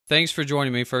thanks for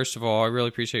joining me. First of all, I really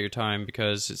appreciate your time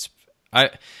because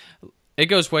it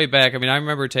goes way back. I mean, I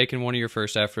remember taking one of your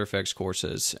first After Effects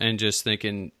courses and just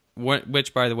thinking,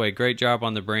 which, by the way, great job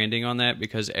on the branding on that,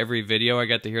 because every video I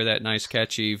got to hear that nice,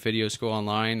 catchy Video School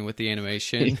Online with the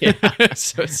animation. Yeah.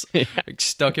 So it's like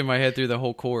stuck in my head through the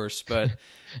whole course, but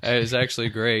it was actually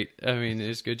great. I mean, it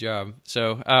was a good job.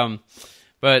 So,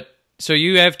 so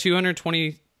you have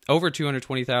over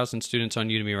 220,000 students on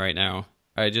Udemy right now.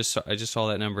 I just saw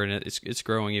that number, and it's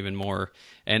growing even more.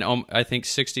 And I think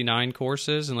 69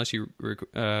 courses, unless you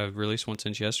released one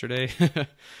since yesterday.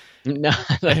 No,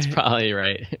 that's probably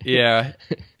right. Yeah.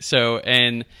 So,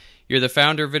 and you're the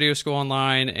founder of Video School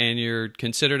Online, and you're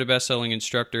considered a best-selling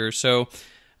instructor. So,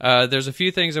 there's a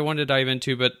few things I wanted to dive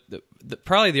into, but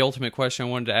probably the ultimate question I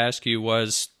wanted to ask you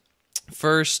was,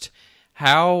 first,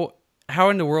 how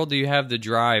in the world do you have the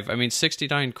drive? I mean,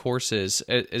 69 courses,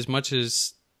 as much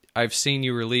as I've seen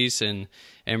you release and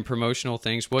promotional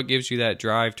things, what gives you that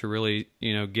drive to really,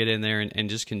 get in there and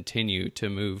just continue to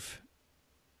move?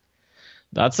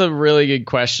 That's a really good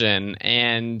question.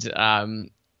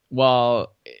 And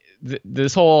well,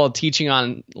 this whole teaching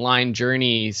online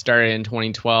journey started in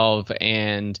 2012,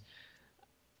 and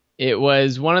it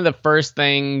was one of the first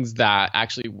things that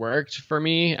actually worked for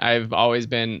me. I've always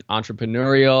been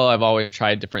entrepreneurial. I've always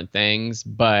tried different things,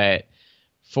 but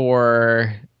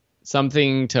for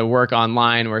something to work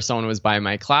online where someone was buying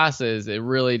my classes, it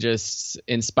really just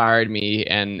inspired me,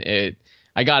 and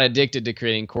I got addicted to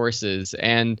creating courses.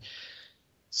 And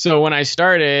so when I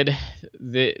started,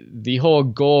 the whole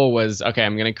goal was, okay,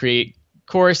 I'm going to create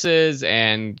courses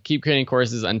and keep creating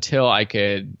courses until I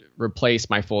could replace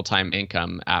my full-time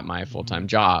income at my full-time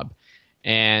job.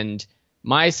 And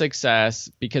my success,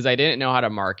 because I didn't know how to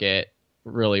market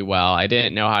really well, I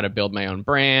didn't know how to build my own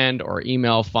brand or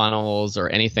email funnels or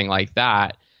anything like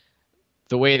that.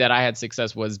 The way that I had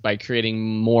success was by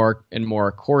creating more and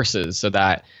more courses so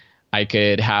that I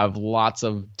could have lots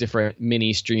of different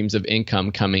mini streams of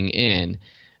income coming in.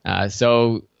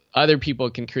 So other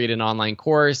people can create an online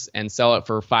course and sell it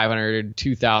for $500,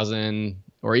 $2,000,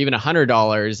 or even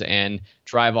 $100 and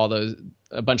drive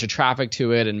a bunch of traffic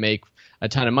to it and make a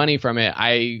ton of money from it.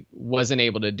 I wasn't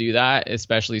able to do that,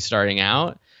 especially starting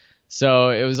out.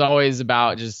 So it was always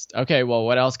about just, okay, well,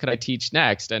 what else could I teach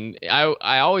next? And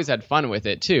I always had fun with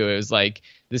it too. It was like,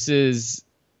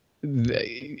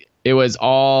 it was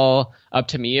all up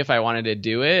to me if I wanted to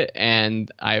do it.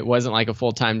 And it wasn't like a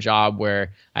full-time job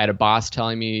where I had a boss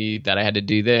telling me that I had to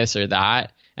do this or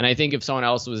that. And I think if someone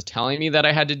else was telling me that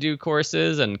I had to do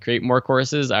courses and create more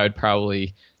courses, I would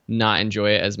probably not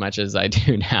enjoy it as much as I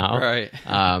do now.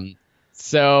 Right.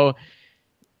 So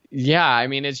yeah, I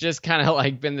mean, it's just kind of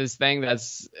like been this thing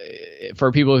that's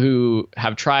for people who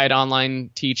have tried online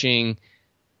teaching,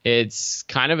 it's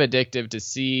kind of addictive to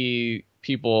see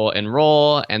people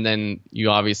enroll, and then you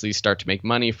obviously start to make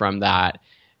money from that.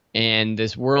 And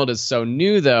this world is so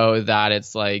new though that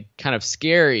it's like kind of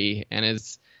scary, and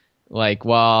it's like,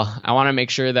 well, I want to make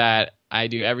sure that I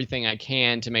do everything I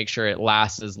can to make sure it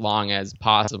lasts as long as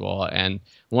possible. And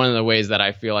one of the ways that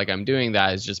I feel like I'm doing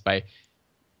that is just by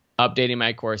updating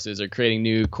my courses or creating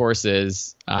new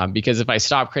courses, because if I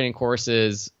stop creating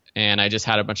courses and I just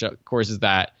had a bunch of courses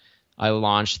that I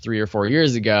launched 3 or 4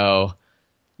 years ago,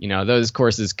 those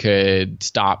courses could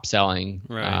stop selling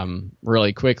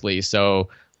really quickly.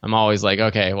 So I'm always like,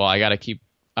 okay, well, I got to keep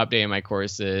updating my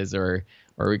courses or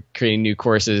creating new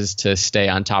courses to stay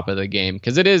on top of the game,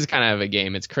 because it is kind of a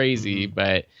game. It's crazy,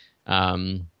 but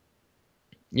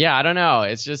yeah, I don't know.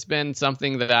 It's just been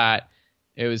something that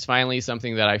it was finally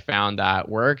something that I found that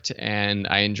worked and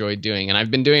I enjoyed doing. And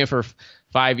I've been doing it for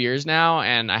 5 years now,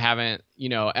 and I haven't,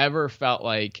 ever felt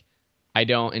like I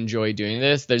don't enjoy doing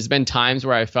this. There's been times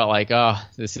where I felt like, oh,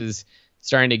 this is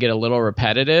starting to get a little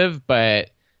repetitive, but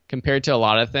compared to a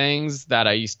lot of things that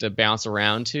I used to bounce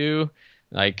around to,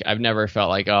 like, I've never felt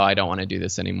like, oh, I don't want to do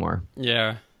this anymore.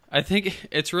 Yeah. I think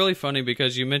it's really funny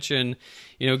because you mentioned,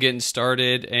 getting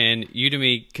started, and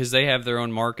Udemy, because they have their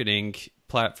own marketing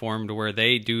platform to where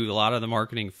they do a lot of the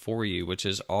marketing for you, which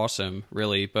is awesome,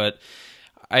 really. But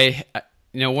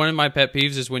one of my pet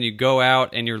peeves is when you go out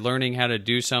and you're learning how to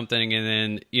do something, and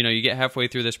then, you get halfway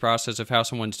through this process of how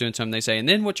someone's doing something, they say, and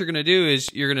then what you're going to do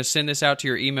is you're going to send this out to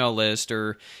your email list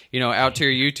or, out to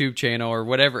your YouTube channel or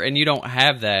whatever, and you don't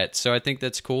have that. So I think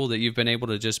that's cool that you've been able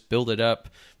to just build it up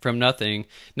from nothing.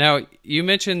 Now, you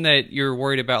mentioned that you're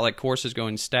worried about like courses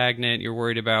going stagnant. You're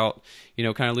worried about,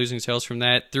 kind of losing sales from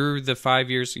that. Through the 5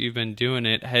 years that you've been doing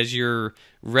it, has your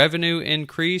revenue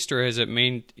increased, or has it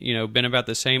been about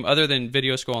the same, other than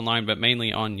Video School Online, but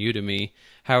mainly on Udemy?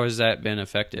 How has that been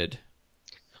affected?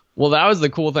 Well, that was the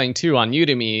cool thing too on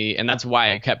Udemy, and that's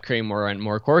why I kept creating more and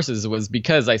more courses, was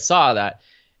because I saw that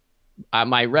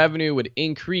my revenue would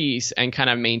increase and kind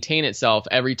of maintain itself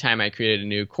every time I created a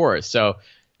new course. So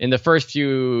in the first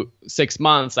few 6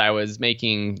 months, I was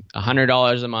making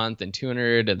 $100 a month and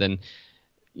 $200, and then,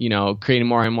 you know, creating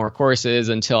more and more courses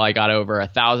until I got over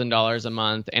 $1,000 a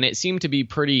month. And it seemed to be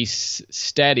pretty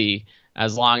steady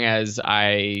as long as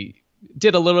I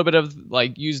did a little bit of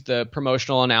like use the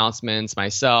promotional announcements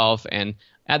myself. And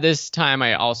at this time,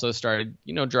 I also started,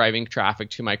 you know, driving traffic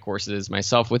to my courses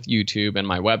myself with YouTube and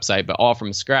my website, but all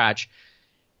from scratch.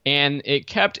 And it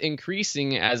kept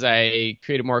increasing as I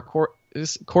created more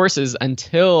courses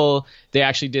until they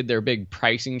actually did their big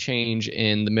pricing change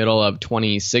in the middle of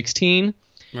 2016,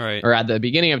 right? Or at the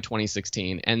beginning of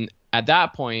 2016. And at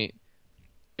that point,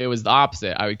 it was the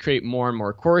opposite. I would create more and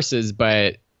more courses,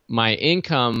 but my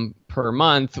income per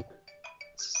month.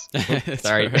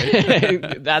 Sorry.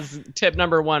 Right. That's tip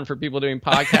number 1 for people doing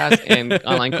podcasts and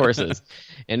online courses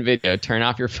and video. Turn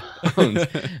off your phones.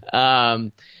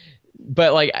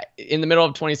 But like in the middle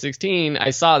of 2016,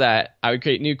 I saw that I would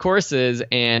create new courses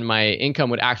and my income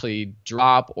would actually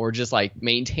drop or just like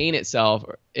maintain itself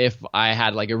if I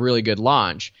had like a really good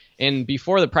launch. And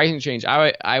before the pricing change,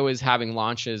 I was having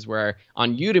launches where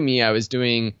on Udemy I was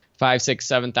doing $5,000,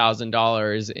 $6,000,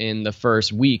 $7,000 in the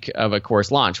first week of a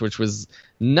course launch, which was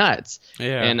nuts.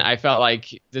 Yeah. And I felt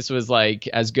like this was like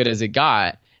as good as it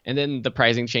got. And then the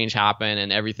pricing change happened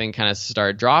and everything kind of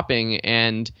started dropping.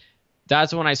 And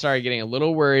that's when I started getting a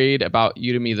little worried about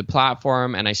Udemy, the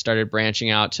platform, and I started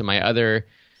branching out to my other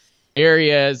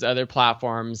areas, other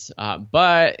platforms.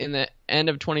 But in the end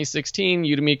of 2016,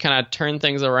 Udemy kind of turned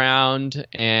things around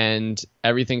and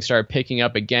everything started picking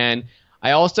up again.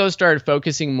 I also started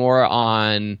focusing more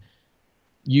on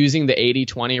using the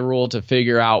 80-20 rule to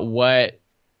figure out what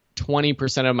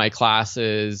 20% of my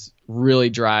classes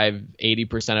really drive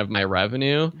 80% of my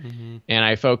revenue. Mm-hmm. And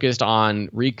I focused on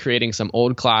recreating some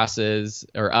old classes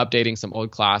or updating some old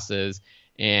classes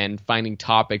and finding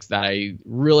topics that I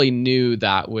really knew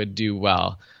that would do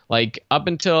well. Like up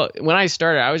until when I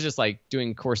started, I was just like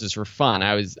doing courses for fun.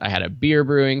 I had a beer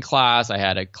brewing class. I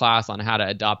had a class on how to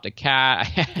adopt a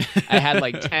cat. I had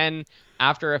like 10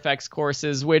 After Effects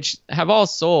courses, which have all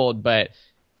sold. But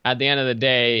at the end of the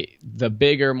day, the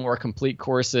bigger, more complete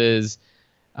courses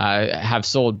have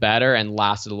sold better and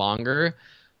lasted longer.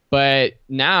 But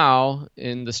now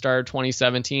in the start of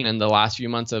 2017 and the last few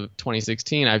months of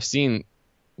 2016, I've seen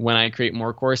when I create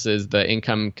more courses, the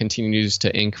income continues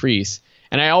to increase.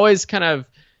 And I always kind of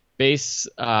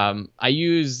I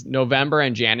use November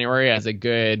and January as a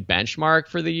good benchmark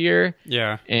for the year.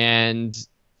 Yeah. And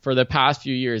for the past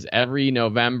few years, every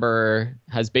November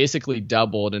has basically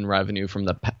doubled in revenue from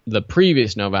the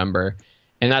previous November.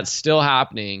 And that's still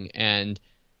happening. And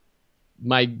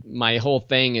my whole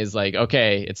thing is like,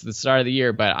 okay, it's the start of the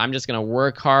year, but I'm just going to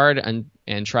work hard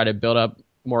and try to build up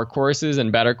more courses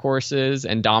and better courses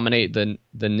and dominate the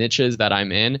niches that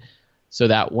I'm in, so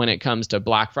that when it comes to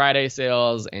Black Friday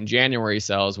sales and January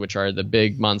sales, which are the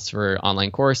big months for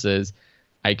online courses,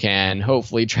 I can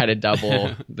hopefully try to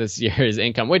double this year's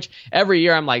income, which every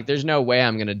year I'm like, there's no way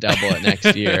I'm going to double it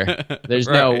next year. There's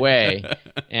right. No way.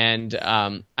 And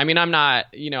I mean, I'm not,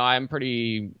 I'm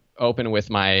pretty open with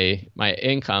my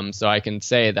income. So I can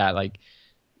say that like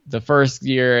the first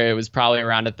year it was probably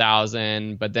around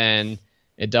 1,000, but then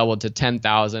it doubled to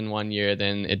 10,000 one year,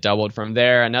 then it doubled from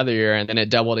there another year, and then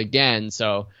it doubled again.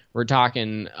 So we're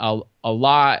talking a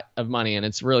lot of money, and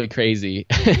it's really crazy.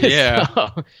 Yeah.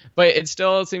 But it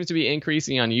still seems to be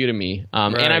increasing on Udemy.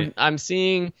 Right. And I'm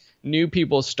seeing new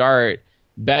people start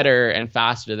better and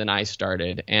faster than I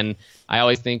started. And I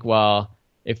always think, well,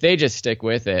 if they just stick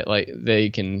with it, like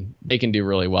they can do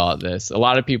really well at this. A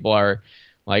lot of people are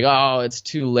like, oh, it's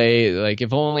too late. Like,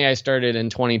 if only I started in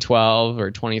 2012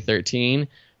 or 2013.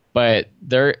 But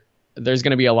there's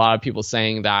going to be a lot of people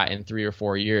saying that in 3 or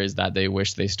 4 years that they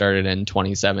wish they started in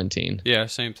 2017. Yeah,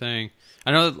 same thing.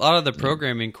 I know a lot of the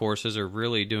programming courses are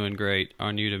really doing great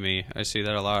on Udemy. I see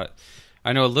that a lot.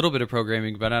 I know a little bit of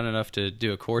programming, but not enough to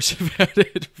do a course about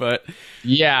it. But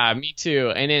yeah, me too.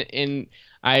 And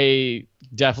I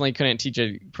definitely couldn't teach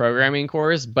a programming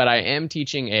course, but I am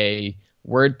teaching a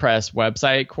WordPress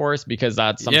website course because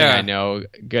that's something I know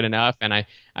good enough. And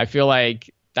I feel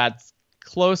like that's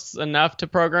close enough to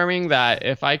programming that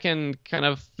if I can kind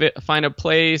of find a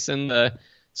place in the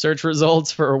search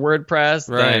results for WordPress,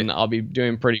 right, then I'll be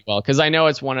doing pretty well. Because I know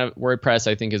WordPress,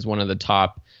 I think, is one of the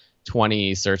top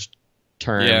 20 search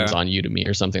terms on Udemy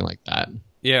or something like that.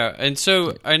 Yeah. And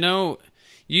so I know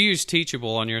you use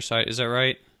Teachable on your site. Is that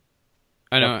right?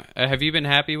 I know. Have you been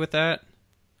happy with that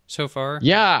so far?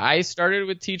 Yeah, I started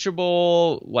with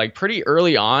Teachable like pretty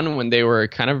early on when they were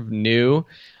kind of new.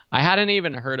 I hadn't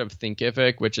even heard of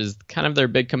Thinkific, which is kind of their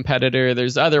big competitor.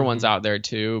 There's other ones out there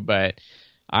too, but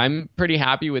I'm pretty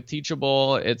happy with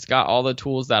Teachable. It's got all the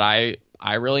tools that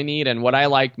I really need. And what I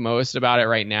like most about it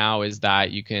right now is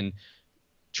that you can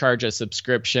charge a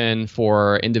subscription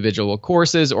for individual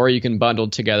courses, or you can bundle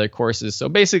together courses. So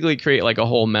basically create like a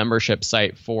whole membership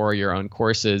site for your own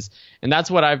courses. And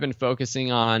that's what I've been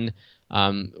focusing on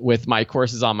with my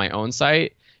courses on my own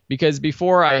site, because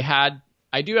before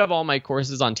I do have all my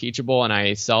courses on Teachable and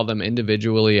I sell them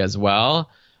individually as well.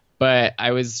 But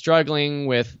I was struggling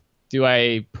with, do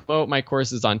I promote my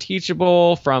courses on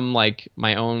Teachable from like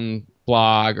my own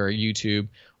blog or YouTube,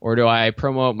 or do I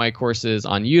promote my courses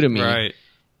on Udemy? Right.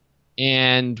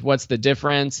 And what's the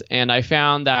difference? And I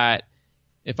found that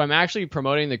if I'm actually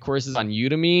promoting the courses on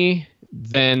Udemy,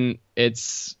 then it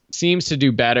seems to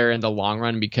do better in the long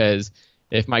run, because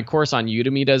if my course on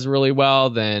Udemy does really well,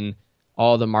 then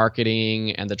all the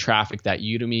marketing and the traffic that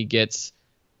Udemy gets,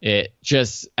 it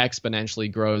just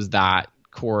exponentially grows that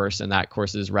course and that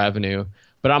course's revenue.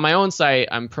 But on my own site,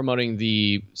 I'm promoting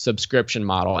the subscription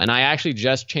model. And I actually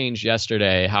just changed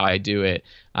yesterday how I do it.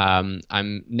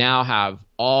 I'm now have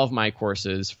all of my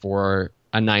courses for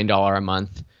a $9 a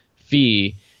month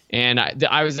fee. And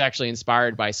I was actually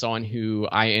inspired by someone who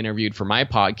I interviewed for my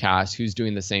podcast who's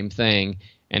doing the same thing.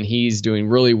 And he's doing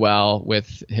really well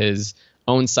with his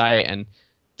own site. And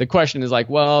the question is like,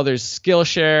 well, there's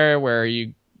Skillshare where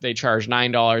they charge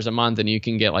 $9 a month and you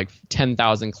can get like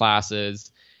 10,000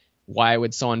 classes. Why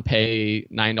would someone pay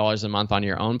 $9 a month on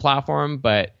your own platform?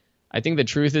 But I think the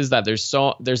truth is that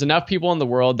there's enough people in the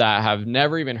world that have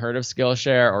never even heard of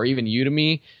Skillshare or even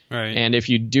Udemy. Right. And if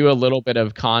you do a little bit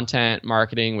of content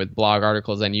marketing with blog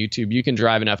articles on YouTube, you can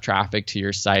drive enough traffic to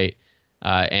your site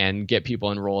and get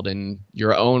people enrolled in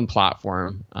your own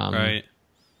platform. Right.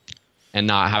 And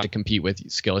not have to compete with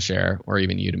Skillshare or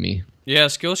even Udemy. Yeah,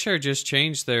 Skillshare just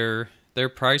changed their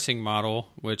pricing model,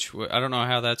 which I don't know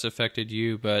how that's affected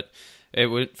you, but it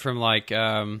went from like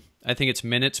I think it's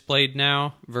minutes played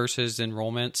now versus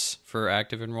enrollments for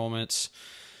active enrollments.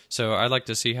 So I'd like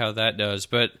to see how that does.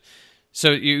 But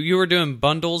so you were doing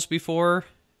bundles before,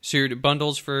 so your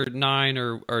bundles for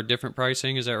 $9 or different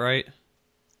pricing, is that right?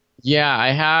 Yeah,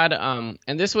 I had, and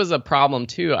this was a problem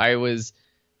too. I was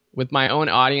with my own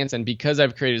audience, and because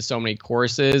I've created so many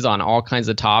courses on all kinds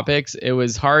of topics, it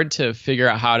was hard to figure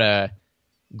out how to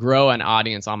grow an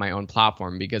audience on my own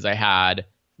platform, because I had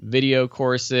video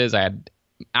courses, I had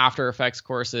After Effects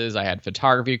courses, I had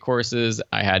photography courses,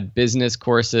 I had business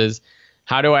courses.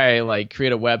 How do I like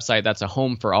create a website that's a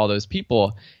home for all those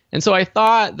people? And so I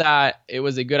thought that it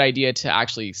was a good idea to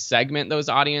actually segment those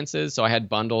audiences. So I had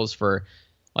bundles for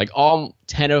like all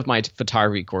 10 of my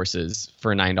photography courses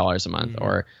for $9 a month,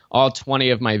 or all 20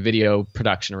 of my video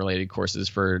production related courses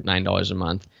for $9 a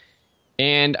month.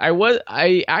 And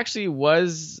I actually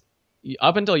was,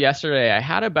 up until yesterday, I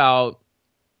had about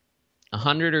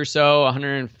 100 or so,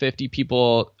 150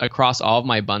 people across all of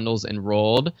my bundles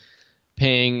enrolled,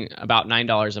 paying about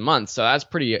 $9 a month. So that's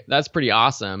pretty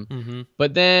awesome.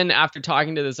 But then after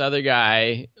talking to this other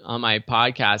guy on my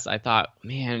podcast, I thought,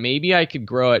 man, maybe I could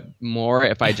grow it more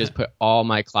if I just put all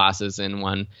my classes in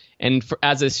one. And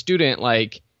as a student,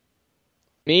 like,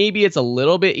 maybe it's a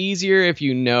little bit easier if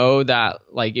you know that,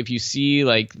 like, if you see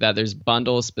like that there's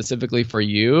bundles specifically for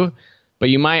you, but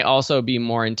you might also be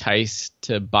more enticed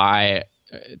to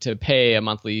pay a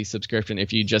monthly subscription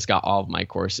if you just got all of my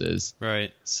courses.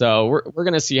 Right. So we're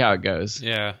going to see how it goes.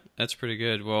 Yeah, that's pretty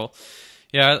good. Well,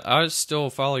 yeah, I still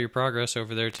follow your progress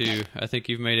over there too. I think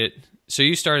you've made it. So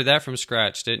you started that from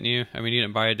scratch, didn't you? I mean, you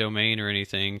didn't buy a domain or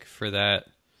anything for that.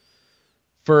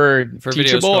 For Video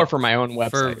Teachable school, or for my own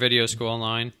website? For Video School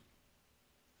Online.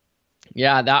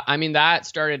 Yeah, that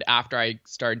started after I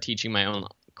started teaching my own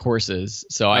courses.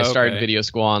 So I started Video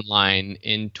School Online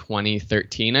in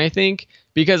 2013, I think,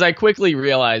 because I quickly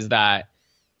realized that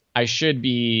I should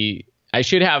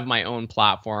have my own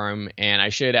platform, and I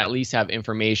should at least have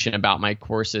information about my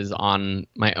courses on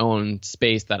my own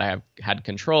space that I have had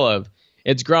control of.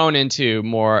 It's grown into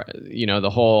more, the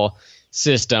whole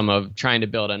system of trying to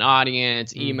build an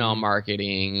audience, email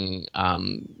marketing,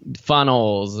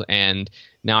 funnels, and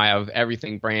now I have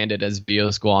everything branded as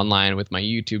Video School Online with my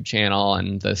YouTube channel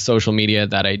and the social media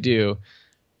that I do.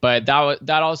 But that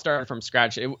all started from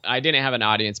scratch. I didn't have an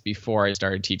audience before I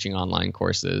started teaching online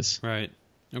courses. Right.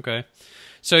 Okay.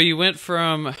 So you went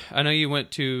from, I know you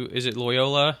went to, is it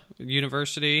Loyola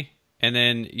University? And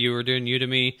then you were doing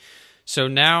Udemy. So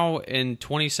now in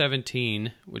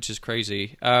 2017, which is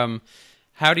crazy,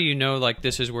 how do you know like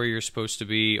this is where you're supposed to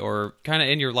be, or kind of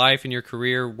in your life, in your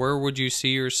career, where would you see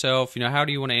yourself? You know, how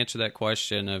do you want to answer that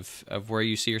question of where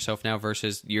you see yourself now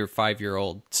versus your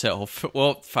 5-year-old self?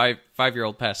 Well,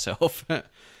 five-year-old past self.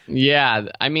 Yeah,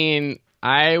 I mean,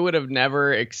 I would have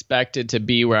never expected to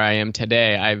be where I am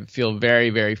today. I feel very,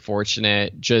 very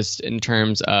fortunate just in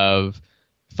terms of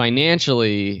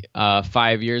financially.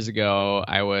 5 years ago,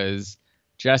 I was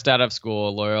just out of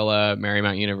school, Loyola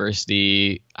Marymount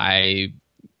University.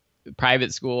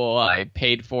 Private school. I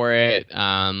paid for it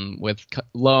with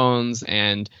loans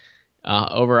and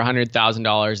over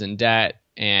 $100,000 in debt.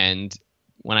 And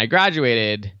when I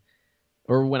graduated,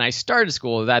 or when I started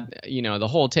school, that, you know, the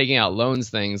whole taking out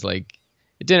loans things, like,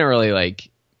 it didn't really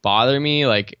like bother me.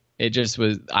 Like, it just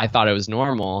was, I thought it was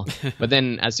normal. But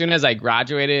then as soon as I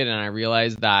graduated and I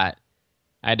realized that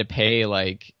I had to pay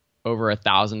like over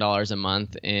 $1,000 a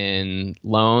month in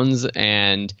loans,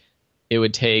 and it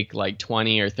would take like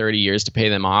 20 or 30 years to pay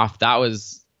them off,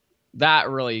 that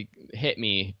really hit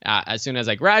me as soon as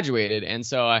I graduated. And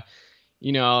so,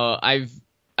 you know, I've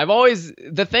always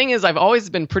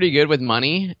been pretty good with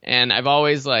money, and I've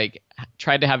always like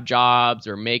tried to have jobs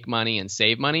or make money and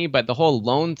save money. But the whole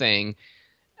loan thing,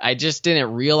 I just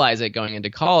didn't realize it going into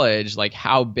college, like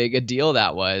how big a deal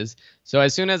that was. So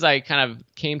as soon as I kind of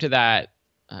came to that,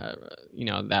 you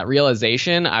know, that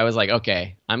realization, I was like,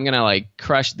 okay, I'm going to like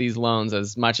crush these loans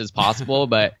as much as possible.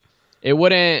 But it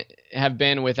wouldn't have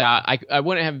been without, I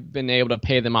wouldn't have been able to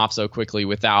pay them off so quickly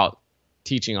without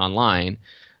teaching online.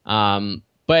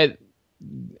 But,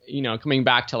 you know, coming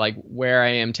back to like where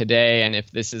I am today, and if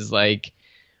this is like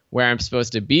where I'm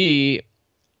supposed to be,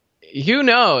 who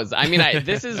knows? I mean,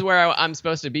 this is where I'm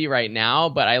supposed to be right now,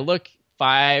 but I look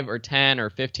 5 or 10 or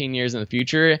 15 years in the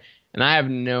future, and I have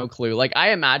no clue. Like,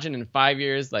 I imagine in 5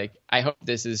 years, like, I hope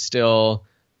this is still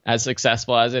as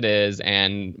successful as it is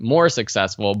and more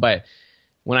successful. But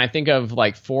when I think of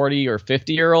like 40 or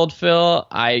 50-year-old Phil,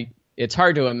 it's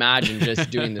hard to imagine just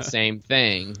doing the same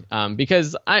thing,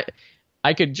 because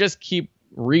I could just keep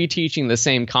reteaching the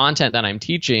same content that I'm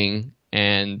teaching,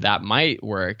 and that might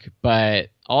work. But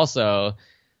also,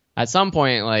 at some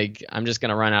point, like, I'm just going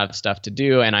to run out of stuff to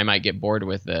do, and I might get bored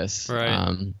with this.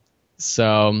 Right.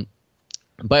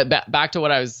 But back to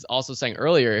what I was also saying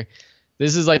earlier,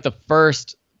 this is like the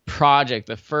first project,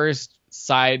 the first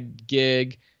side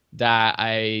gig that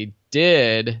I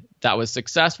did that was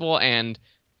successful. And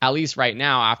at least right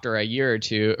now, after a year or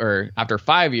two, or after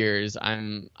 5 years,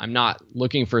 I'm not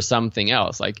looking for something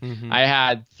else. Like, I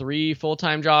had 3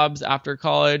 full-time jobs after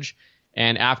college,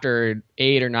 and after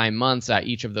 8 or 9 months at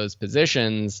each of those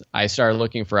positions, I started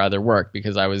looking for other work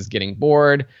because I was getting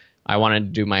bored. I wanted to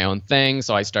do my own thing.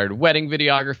 So I started wedding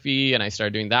videography, and I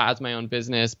started doing that as my own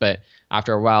business. But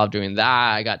after a while of doing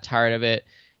that, I got tired of it.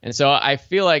 And so I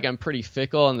feel like I'm pretty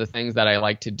fickle in the things that I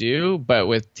like to do. But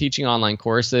with teaching online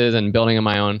courses and building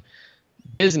my own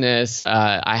business,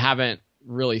 I haven't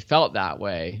really felt that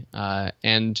way.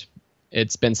 And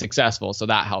it's been successful. So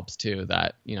that helps too.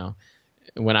 That, you know,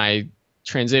 when I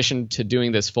transitioned to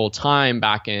doing this full time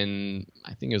back in,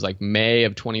 I think it was like May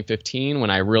of 2015, when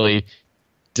I really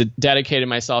dedicated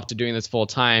myself to doing this full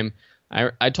time,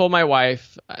 I told my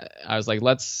wife, I was like,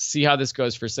 let's see how this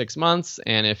goes for 6 months.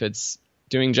 And if it's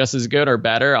doing just as good or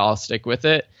better, I'll stick with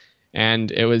it.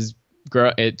 And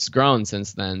it's grown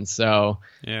since then. So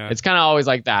yeah, it's kind of always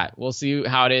like that. We'll see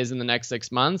how it is in the next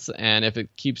 6 months. And if it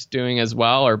keeps doing as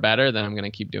well or better, then I'm going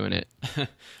to keep doing it.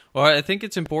 Well, I think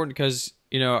it's important because,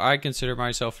 you know, I consider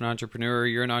myself an entrepreneur.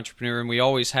 You're an entrepreneur, and we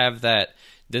always have that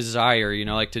desire, you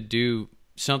know, like to do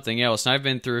something else. And I've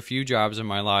been through a few jobs in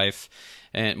my life,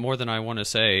 and more than I want to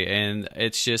say. And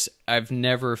it's just, I've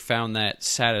never found that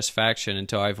satisfaction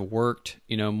until I've worked,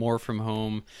 you know, more from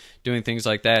home, doing things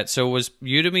like that. So was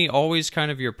Udemy always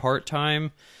kind of your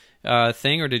part-time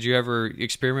thing, or did you ever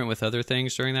experiment with other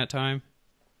things during that time?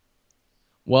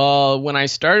 Well, when I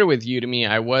started with Udemy,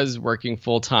 I was working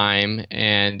full-time,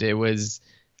 and I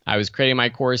was creating my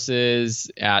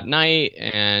courses at night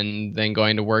and then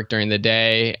going to work during the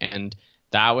day. And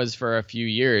that was for a few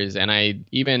years. And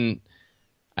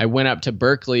I went up to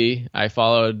Berkeley. I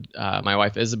followed my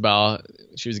wife, Isabel.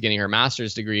 She was getting her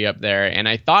master's degree up there. And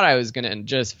I thought I was going to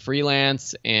just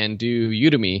freelance and do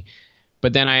Udemy.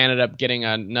 But then I ended up getting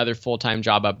another full-time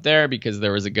job up there because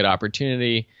there was a good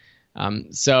opportunity.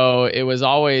 So it was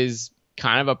always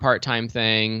kind of a part-time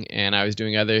thing. And I was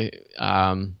doing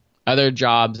other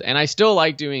jobs. And I still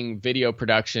like doing video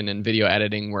production and video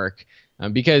editing work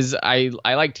because I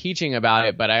like teaching about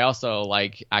it, but I also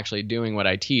like actually doing what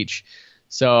I teach.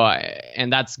 So,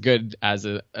 and that's good as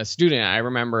a student. I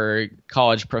remember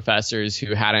college professors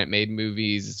who hadn't made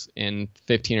movies in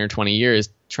 15 or 20 years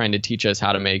trying to teach us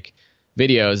how to make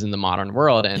videos in the modern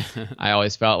world. And I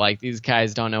always felt like these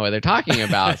guys don't know what they're talking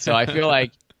about. So I feel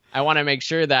like I want to make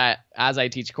sure that as I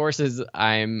teach courses,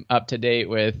 I'm up to date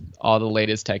with all the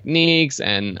latest techniques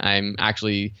and I'm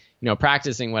actually,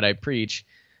 practicing what I preach.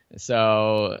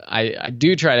 So I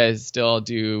do try to still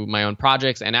do my own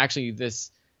projects. And actually this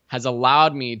has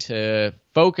allowed me to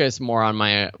focus more on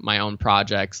my own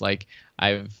projects. Like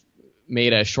I've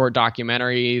made a short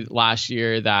documentary last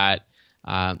year that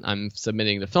I'm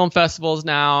submitting to film festivals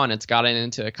now, and it's gotten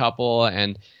into a couple.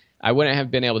 And I wouldn't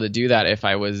have been able to do that if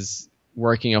I was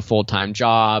working a full-time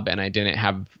job and I didn't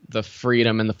have the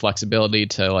freedom and the flexibility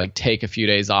to like take a few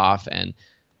days off and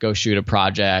go shoot a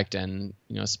project and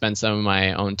spend some of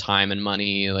my own time and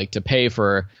money like to pay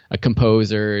for a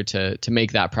composer to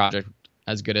make that project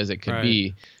as good as it could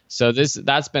be. So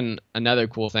that's been another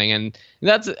cool thing. And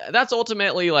that's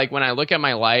ultimately like when I look at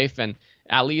my life, and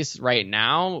at least right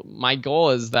now, my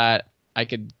goal is that I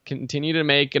could continue to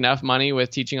make enough money with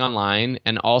teaching online,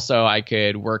 and also I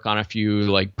could work on a few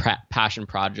like passion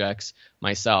projects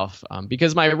myself,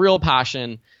 because my real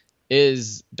passion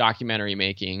is documentary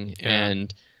making. Yeah.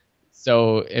 And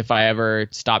so if I ever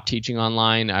stop teaching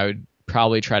online, I would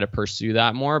probably try to pursue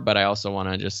that more, but I also want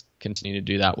to just continue to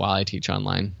do that while I teach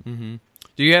online. Mm-hmm.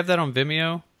 Do you have that on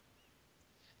Vimeo?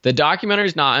 The documentary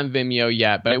is not on Vimeo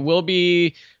yet, but it will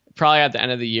be probably at the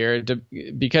end of the year,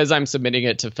 because I'm submitting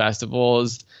it to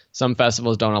festivals. Some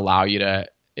festivals don't allow you to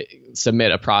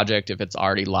submit a project if it's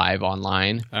already live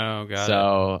online. Oh, got it.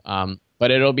 So,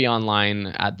 but it'll be online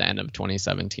at the end of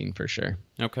 2017 for sure.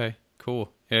 Okay,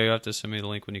 cool. Yeah, you'll have to send me the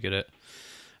link when you get it.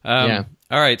 Yeah.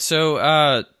 All right.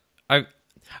 So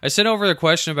I sent over the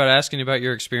question about asking about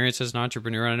your experience as an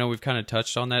entrepreneur. I know we've kind of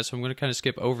touched on that, so I'm going to kind of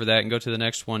skip over that and go to the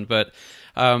next one. But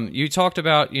you talked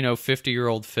about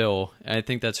 50-year-old Phil. I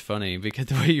think that's funny because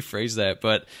the way you phrase that.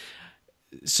 But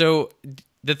so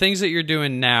the things that you're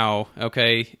doing now,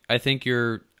 okay, I think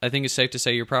it's safe to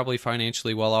say you're probably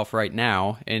financially well off right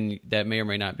now, and that may or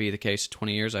may not be the case in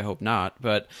 20 years. I hope not.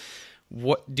 But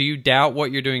what do you doubt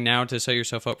what you're doing now to set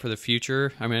yourself up for the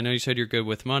future? I mean, I know you said you're good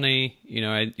with money.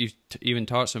 You've even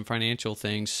taught some financial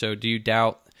things. So do you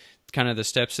doubt kind of the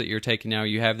steps that you're taking now?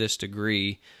 You have this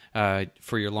degree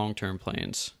for your long-term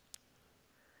plans.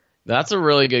 That's a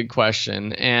really good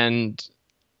question. And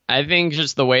I think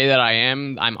just the way that I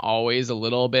am, I'm always a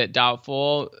little bit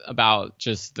doubtful about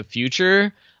just the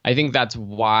future. I think that's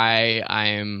why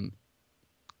I'm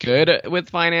good with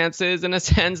finances in a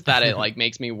sense, that it like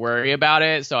makes me worry about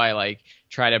it. So I like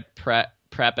try to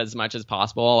prep as much as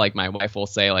possible. Like my wife will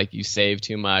say like you save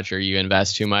too much or you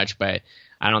invest too much, but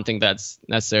I don't think that's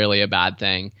necessarily a bad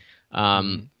thing.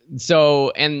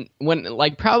 So, and when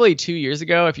like probably 2 years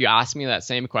ago, if you asked me that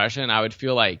same question, I would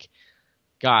feel like,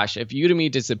 gosh, if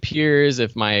Udemy disappears,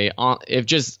 if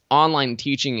just online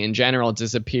teaching in general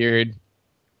disappeared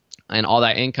and all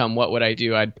that income, what would I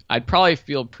do? I'd probably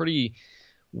feel pretty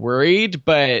worried.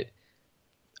 But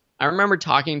I remember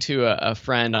talking to a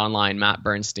friend online, Matt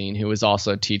Bernstein, who was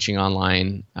also teaching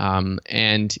online.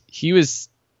 And he was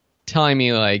telling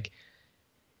me like,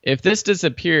 if this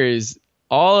disappears,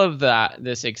 all of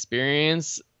this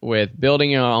experience with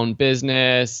building your own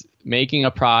business, making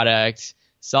a product,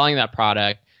 selling that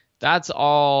product, that's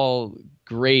all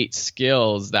great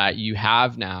skills that you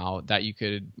have now that you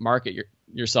could market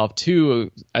yourself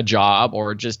to a job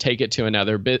or just take it to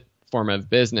another form of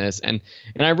business. And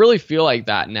I really feel like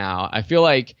that now. I feel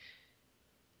like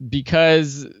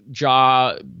because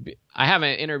I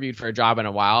haven't interviewed for a job in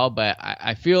a while, but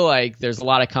I feel like there's a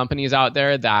lot of companies out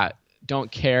there that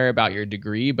don't care about your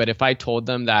degree. But if I told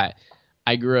them that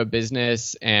I grew a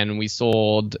business and we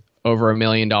sold over $1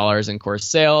 million in course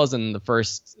sales in the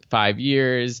first 5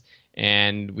 years,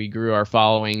 and we grew our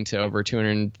following to over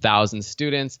 200,000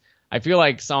 students, I feel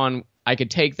like I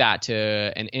could take that to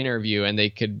an interview and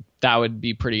that would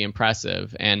be pretty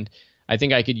impressive. And I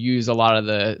think I could use a lot of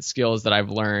the skills that I've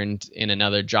learned in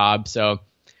another job. So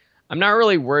I'm not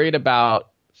really worried about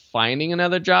finding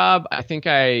another job. I think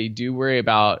I do worry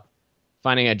about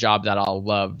finding a job that I'll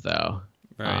love, though.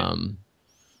 Right.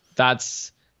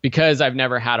 That's because I've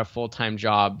never had a full-time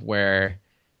job where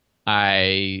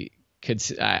I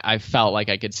felt like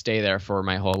I could stay there for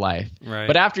my whole life. Right.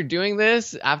 But after doing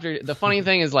this, the funny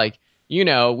thing is like,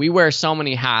 we wear so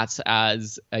many hats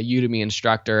as a Udemy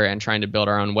instructor and trying to build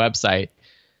our own website.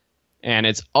 and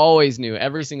it's always new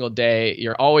every single day.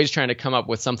 You're always trying to come up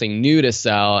with something new to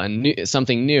sell and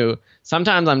something new.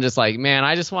 Sometimes I'm just like, man,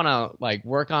 I just want to like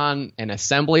work on an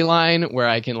assembly line where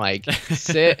I can like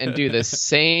sit and do the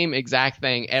same exact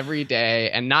thing every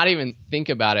day and not even think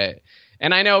about it.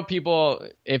 And I know if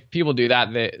people do that,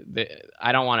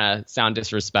 I don't want to sound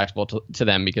disrespectful to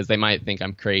them because they might think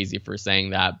I'm crazy for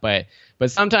saying that. But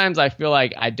sometimes I feel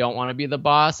like I don't want to be the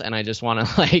boss, and I just want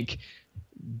to like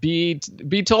be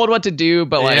told what to do,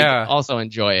 but like also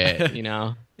enjoy it, you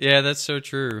know? Yeah, that's so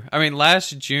true. I mean,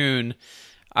 last June,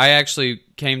 I actually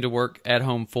came to work at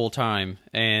home full time,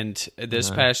 and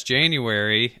this past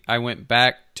January, I went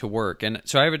back to work. And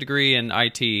so I have a degree in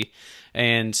IT,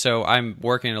 and so I'm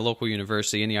working at a local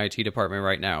university in the IT department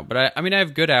right now. But I mean, I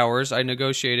have good hours. I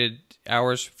negotiated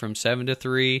hours from 7 to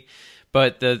 3.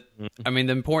 But the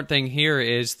important thing here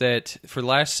is that for the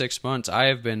last 6 months, I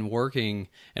have been working,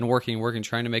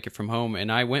 trying to make it from home.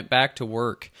 And I went back to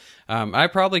work.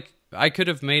 I could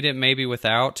have made it maybe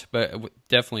without, but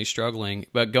definitely struggling.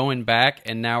 But going back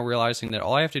and now realizing that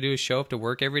all I have to do is show up to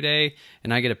work every day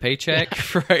and I get a paycheck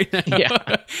right now.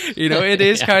 Yeah. It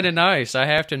is kind of nice. I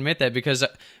have to admit that, because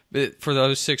for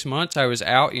those 6 months I was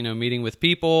out, meeting with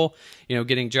people,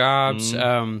 getting jobs.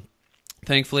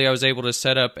 Thankfully, I was able to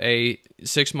set up a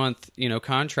 6-month,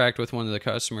 contract with one of the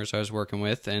customers I was working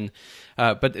with, and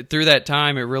but through that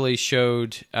time, it really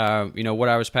showed, what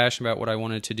I was passionate about, what I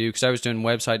wanted to do, because I was doing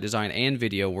website design and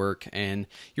video work, and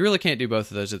you really can't do both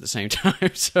of those at the same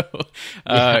time. So,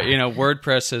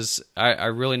 WordPress is, I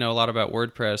really know a lot about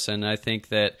WordPress, and I think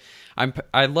that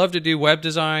I love to do web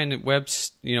design,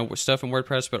 stuff in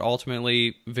WordPress, but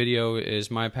ultimately, video is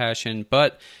my passion,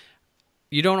 but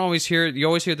you always hear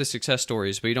the success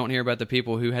stories, but you don't hear about the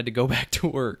people who had to go back to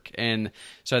work. And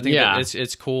so I think that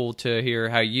it's cool to hear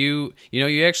how you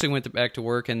actually went back to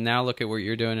work and now look at what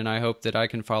you're doing. And I hope that I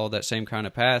can follow that same kind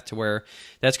of path, to where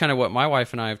that's kind of what my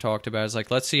wife and I have talked about, is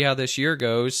like, let's see how this year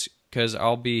goes, because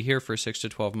I'll be here for 6 to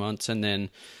 12 months, and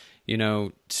then,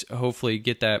 hopefully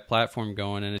get that platform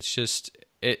going. And it's just,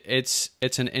 it's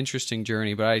an interesting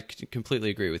journey, but I completely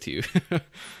agree with you.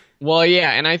 Well,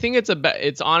 yeah, and I think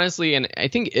it's honestly, and I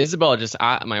think Isabel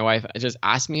my wife just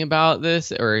asked me about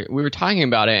this, or we were talking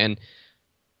about it, and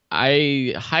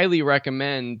I highly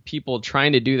recommend people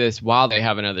trying to do this while they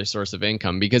have another source of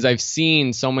income, because I've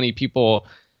seen so many people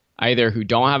either who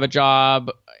don't have a job,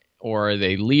 or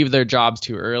they leave their jobs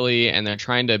too early and they're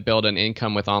trying to build an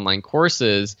income with online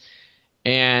courses.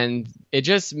 And it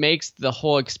just makes the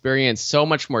whole experience so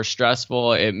much more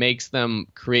stressful. It makes them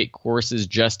create courses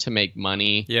just to make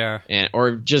money. Yeah.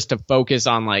 Or just to focus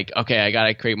on like, okay, I got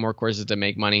to create more courses to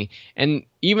make money. And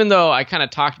even though I kind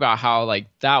of talked about how like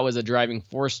that was a driving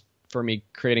force for me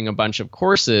creating a bunch of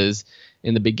courses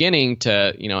in the beginning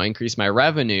to, increase my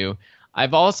revenue,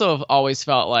 I've also always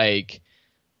felt like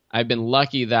I've been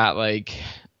lucky that like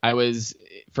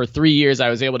for 3 years, I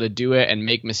was able to do it and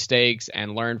make mistakes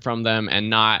and learn from them and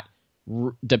not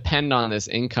depend on this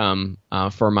income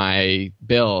for my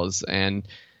bills. And,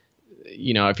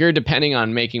 if you're depending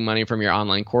on making money from your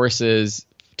online courses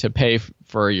to pay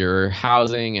for your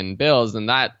housing and bills, then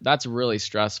that's really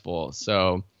stressful.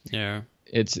 So yeah,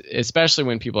 it's especially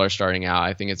when people are starting out,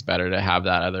 I think it's better to have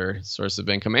that other source of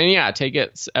income. And yeah, take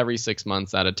it every 6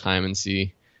 months at a time and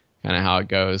see kind of how it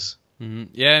goes.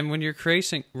 Mm-hmm. Yeah, and when you're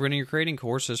creating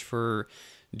courses for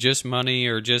just money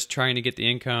or just trying to get the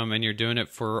income, and you're doing it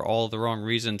for all the wrong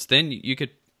reasons, then you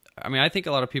could. I mean, I think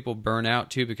a lot of people burn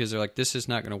out too, because they're like, "This is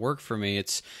not going to work for me."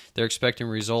 They're expecting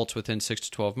results within 6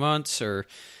 to 12 months, or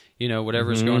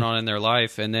whatever's going on in their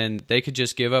life, and then they could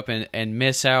just give up and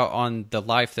miss out on the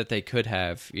life that they could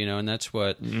have. And that's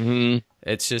what.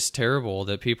 It's just terrible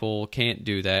that people can't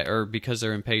do that, or because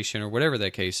they're impatient, or whatever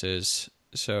that case is.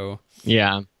 So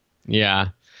yeah.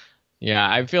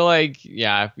 I feel like,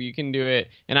 if you can do it,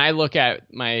 and I look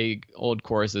at my old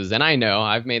courses and I know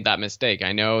I've made that mistake.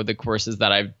 I know the courses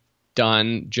that I've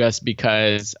done just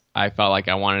because I felt like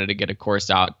I wanted to get a course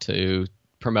out to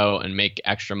promote and make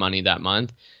extra money that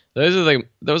month.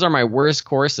 Those are my worst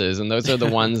courses, and those are the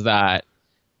ones that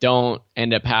don't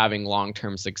end up having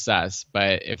long-term success.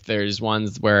 But if there's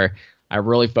ones where I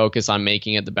really focus on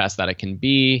making it the best that it can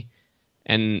be,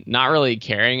 and not really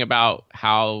caring about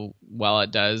how well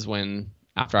it does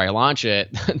after I launch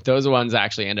it, those ones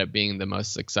actually end up being the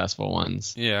most successful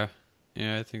ones. Yeah,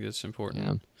 I think that's important.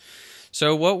 Yeah.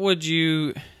 So what would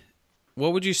you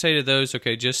say to those,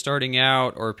 just starting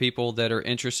out, or people that are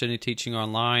interested in teaching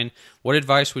online? What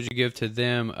advice would you give to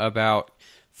them about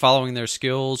following their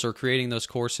skills or creating those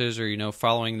courses, or,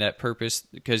 following that purpose.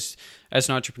 Because as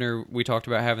an entrepreneur, we talked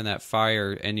about having that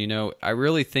fire. And, I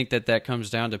really think that comes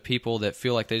down to people that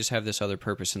feel like they just have this other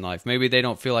purpose in life. Maybe they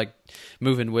don't feel like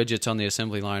moving widgets on the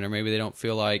assembly line, or maybe they don't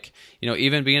feel like,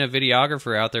 even being a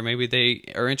videographer out there, maybe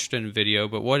they are interested in video.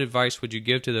 But what advice would you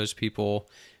give to those people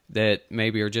that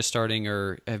maybe are just starting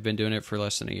or have been doing it for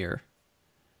less than a year?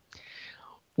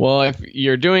 Well, if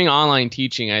you're doing online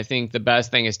teaching, I think the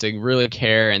best thing is to really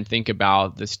care and think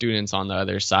about the students on the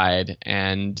other side.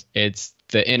 And it's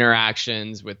the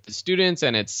interactions with the students,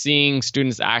 and it's seeing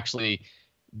students actually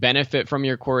benefit from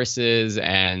your courses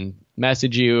and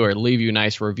message you or leave you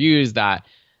nice reviews. That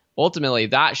ultimately,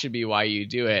 that should be why you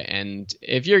do it. And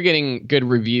if you're getting good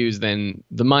reviews, then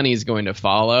the money is going to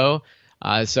follow.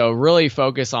 So really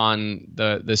focus on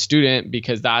the student,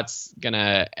 because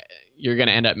you're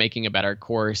gonna end up making a better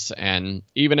course. And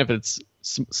even if it's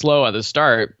slow at the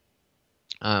start,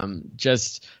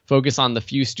 just focus on the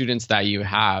few students that you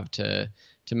have to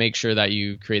make sure that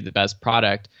you create the best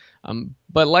product.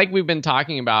 But like we've been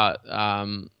talking about,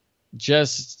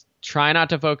 just try not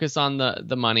to focus on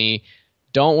the money.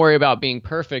 Don't worry about being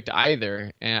perfect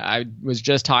either. And I was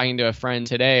just talking to a friend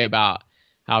today about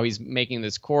how he's making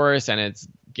this course, and it's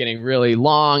getting really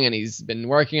long, and he's been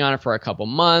working on it for a couple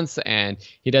months, and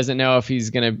he doesn't know if he's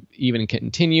going to even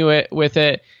continue with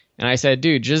it. And I said,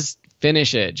 dude, just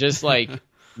finish it. Just like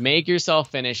make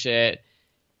yourself finish it.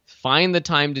 Find the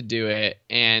time to do it.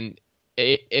 And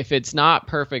if it's not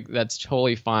perfect, that's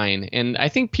totally fine. And I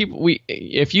think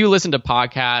if you listen to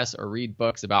podcasts or read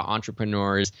books about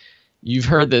entrepreneurs, you've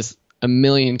heard this a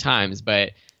million times,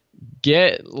 but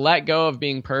let go of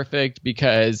being perfect,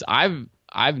 because I've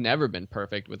never been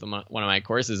perfect with one of my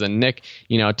courses, and Nick,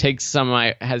 has taken some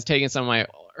of my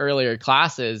earlier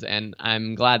classes, and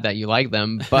I'm glad that you like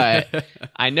them, but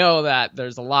I know that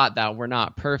there's a lot that we're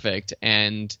not perfect.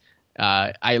 And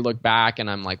I look back and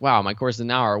I'm like, wow, my courses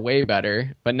now are way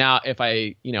better. But now if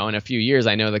I, in a few years,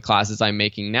 I know the classes I'm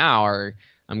making now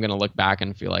I'm going to look back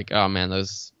and feel like, oh man,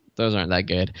 those aren't that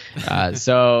good.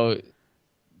 So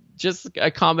just a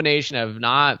combination of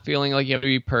not feeling like you have to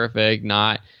be perfect,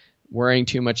 not worrying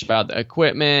too much about the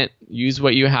equipment, use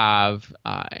what you have.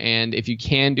 And if you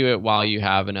can do it while you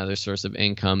have another source of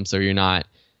income, so you're not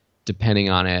depending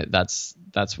on it, that's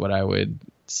what I would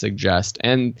suggest.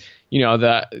 And,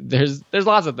 there's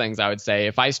lots of things I would say.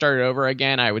 If I started over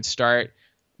again, I would start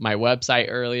my website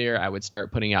earlier. I would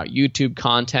start putting out YouTube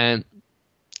content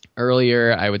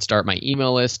earlier. I would start my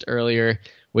email list earlier.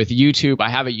 With YouTube, I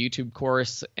have a YouTube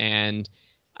course, and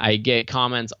I get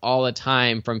comments all the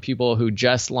time from people who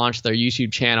just launched their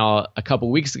YouTube channel a couple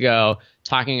weeks ago,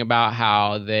 talking about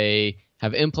how they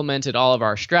have implemented all of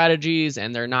our strategies,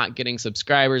 and they're not getting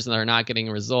subscribers, and they're not getting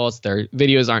results. Their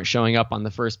videos aren't showing up on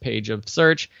the first page of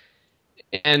search.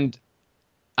 And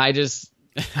I just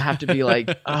have to be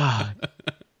like, I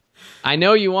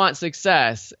know you want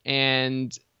success,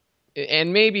 and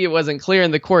maybe it wasn't clear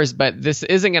in the course, but this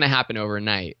isn't going to happen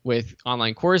overnight with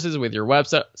online courses, with your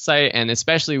website, and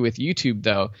especially with YouTube,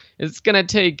 though. It's going to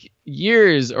take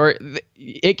years, or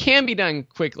it can be done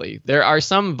quickly. There are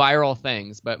some viral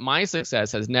things, but my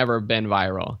success has never been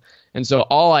viral. And so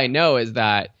all I know is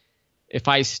that if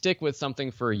I stick with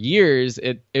something for years,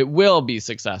 it will be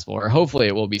successful, or hopefully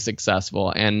it will be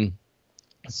successful. And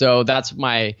so that's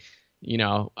my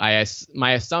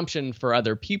assumption for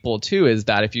other people too, is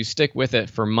that if you stick with it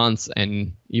for months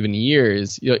and even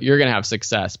years, you're going to have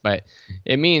success. But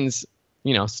it means,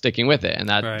 sticking with it. And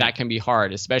that can be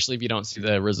hard, especially if you don't see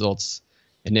the results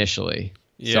initially.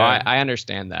 Yeah. So I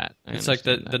understand that. It's like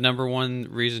the number one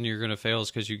reason you're going to fail is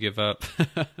because you give up.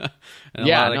 In a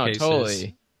lot of cases.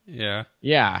 Totally. Yeah.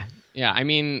 I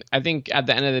mean, I think at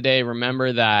the end of the day,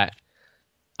 remember that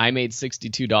I made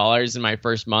 $62 in my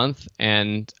first month,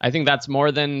 and I think that's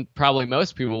more than probably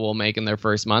most people will make in their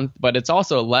first month, but it's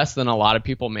also less than a lot of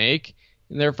people make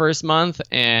in their first month,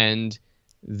 and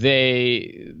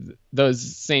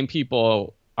those same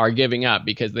people are giving up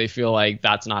because they feel like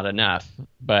that's not enough.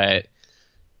 But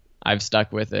I've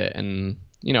stuck with it, and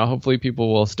hopefully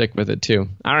people will stick with it too.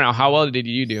 I don't know, how well did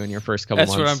you do in your first couple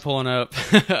months? That's what I'm pulling up.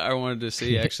 I wanted to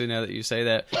see, actually, now that you say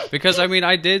that, because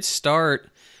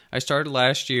I started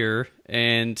last year,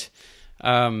 and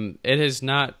it has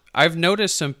not. I've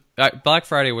noticed some. Black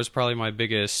Friday was probably my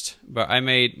biggest, but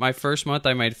my first month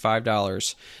I made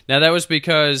 $5. Now that was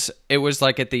because it was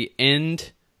like at the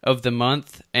end of the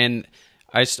month, and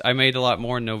I made a lot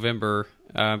more in November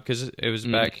because it was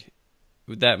back.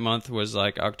 That month was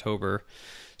like October,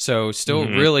 so still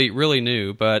really, really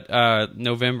new. But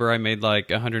November I made like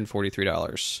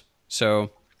 $143.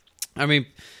 So, I mean,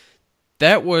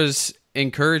 that was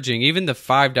encouraging. Even the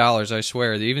 $5, I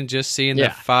swear, even just seeing the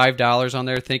 $5 on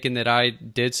there, thinking that I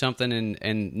did something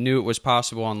and knew it was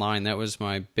possible online, that was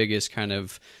my biggest kind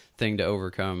of thing to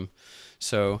overcome.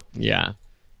 So yeah.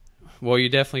 Well, you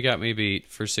definitely got me beat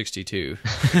for 62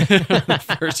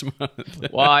 the first month.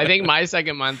 Well, I think my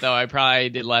second month, though, I probably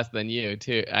did less than you,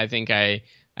 too. I think I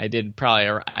did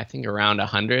probably, I think, around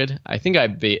 100. I think I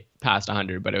beat past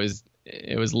 100, but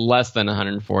it was less than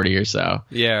 140 or so.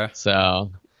 Yeah.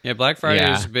 So... Yeah, Black Friday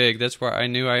was big. That's why I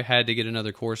knew I had to get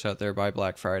another course out there by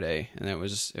Black Friday, and it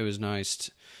was nice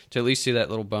to at least see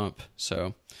that little bump.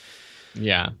 So,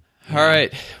 yeah. All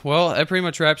right. Well, that pretty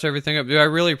much wraps everything up. Dude, I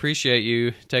really appreciate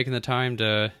you taking the time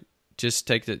to just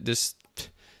take this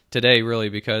today, really,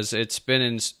 because it's been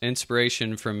an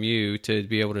inspiration from you to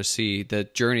be able to see the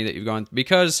journey that you've gone.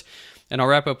 Because, and I'll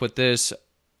wrap up with this.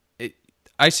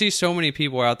 I see so many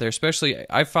people out there, especially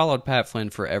I've followed Pat Flynn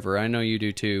forever. I know you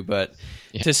do too, but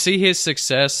to see his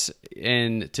success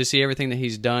and to see everything that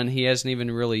he's done, he hasn't even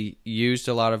really used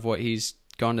a lot of what he's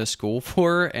gone to school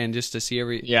for, and just to see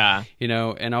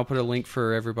and I'll put a link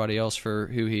for everybody else for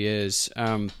who he is.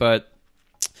 But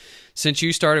since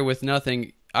you started with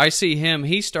nothing, I see him.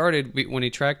 He started when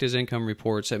he tracked his income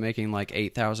reports at making like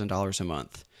 $8,000 a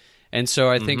month. And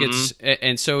so I think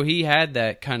and so he had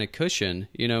that kind of cushion,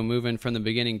 moving from the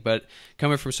beginning. But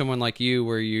coming from someone like you,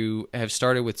 where you have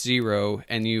started with zero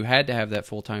and you had to have that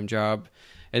full-time job,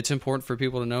 it's important for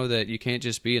people to know that you can't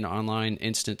just be an online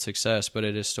instant success, but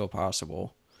it is still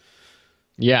possible.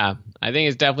 Yeah, I think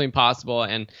it's definitely possible.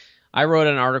 And I wrote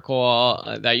an article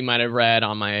that you might have read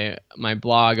on my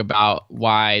blog about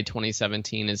why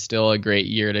 2017 is still a great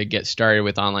year to get started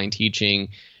with online teaching.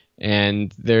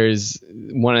 And there's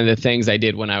one of the things I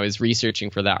did when I was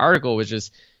researching for that article was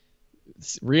just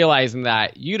realizing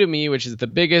that Udemy, which is the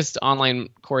biggest online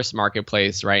course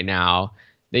marketplace right now,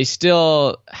 they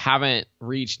still haven't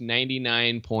reached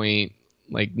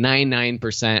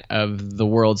 99.99% of the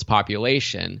world's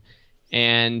population.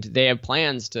 And they have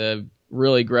plans to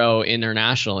really grow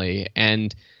internationally.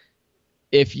 And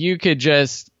if you could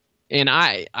just... And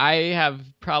I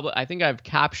think I've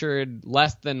captured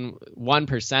less than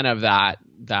 1% of that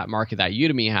market that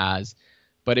Udemy has.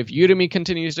 But if Udemy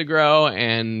continues to grow,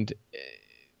 and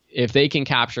if they can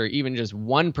capture even just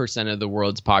 1% of the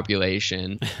world's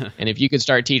population, and if you could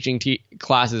start teaching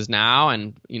classes now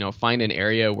and find an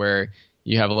area where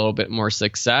you have a little bit more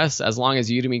success, as long as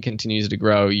Udemy continues to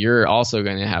grow, you're also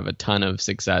going to have a ton of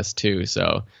success too.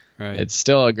 So. Right. It's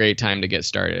still a great time to get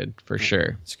started, for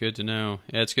sure. It's good to know.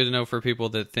 Yeah, it's good to know for people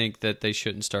that think that they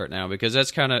shouldn't start now, because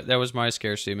that was my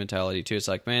scarcity mentality too. It's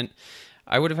like, man,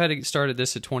 I would have had to get started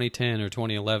this at 2010 or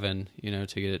 2011, to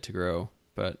get it to grow.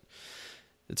 But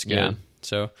it's good. Yeah.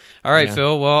 So, all right,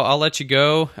 Phil. Well, I'll let you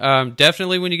go.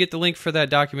 Definitely, when you get the link for that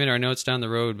documentary, I know it's down the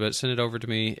road, but send it over to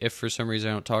me if for some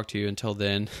reason I don't talk to you until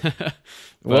then.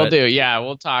 We'll do. Yeah,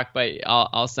 we'll talk, but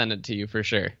I'll send it to you for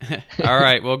sure. All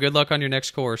right. Well, good luck on your next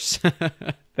course.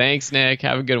 Thanks, Nick.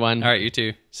 Have a good one. All right, you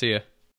too. See ya.